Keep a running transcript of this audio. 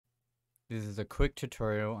This is a quick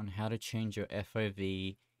tutorial on how to change your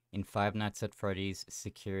FOV in Five Nights at Freddy's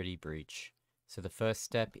Security Breach. So the first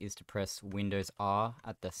step is to press Windows R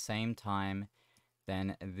at the same time,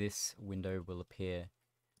 then this window will appear.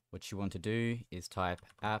 What you want to do is type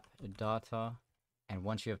app data, and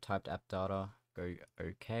once you have typed app data, go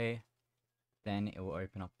OK, then it will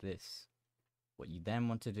open up this. What you then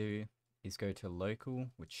want to do is go to local,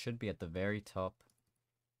 which should be at the very top,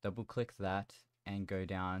 double click that, and go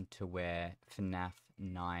down to where FNaF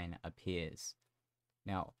 9 appears.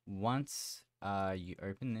 Now, once you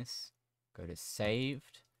open this, go to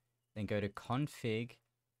Saved, then go to Config,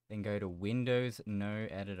 then go to Windows No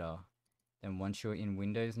Editor. Then once you're in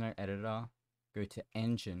Windows No Editor, go to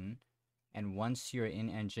Engine, and once you're in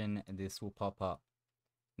Engine, this will pop up.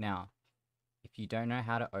 Now, if you don't know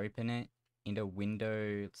how to open it in a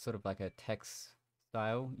window, sort of like a text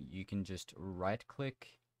style, you can just right click,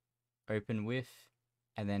 open with,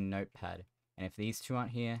 and then notepad. And if these two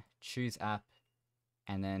aren't here, choose app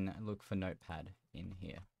and then look for notepad in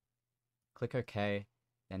here. Click OK,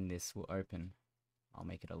 then this will open. I'll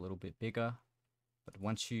make it a little bit bigger. But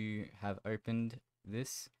once you have opened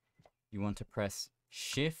this, you want to press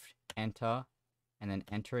Shift, Enter, and then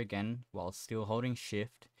Enter again while still holding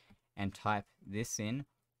Shift and type this in,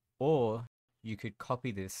 or you could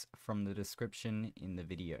copy this from the description in the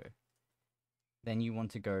video. Then you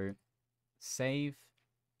want to go Save,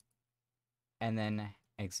 and then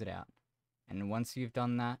exit out. And once you've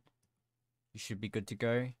done that, you should be good to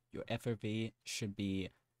go. Your FOV should be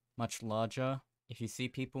much larger. If you see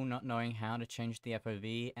people not knowing how to change the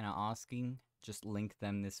FOV and are asking, just link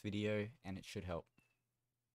them this video and it should help.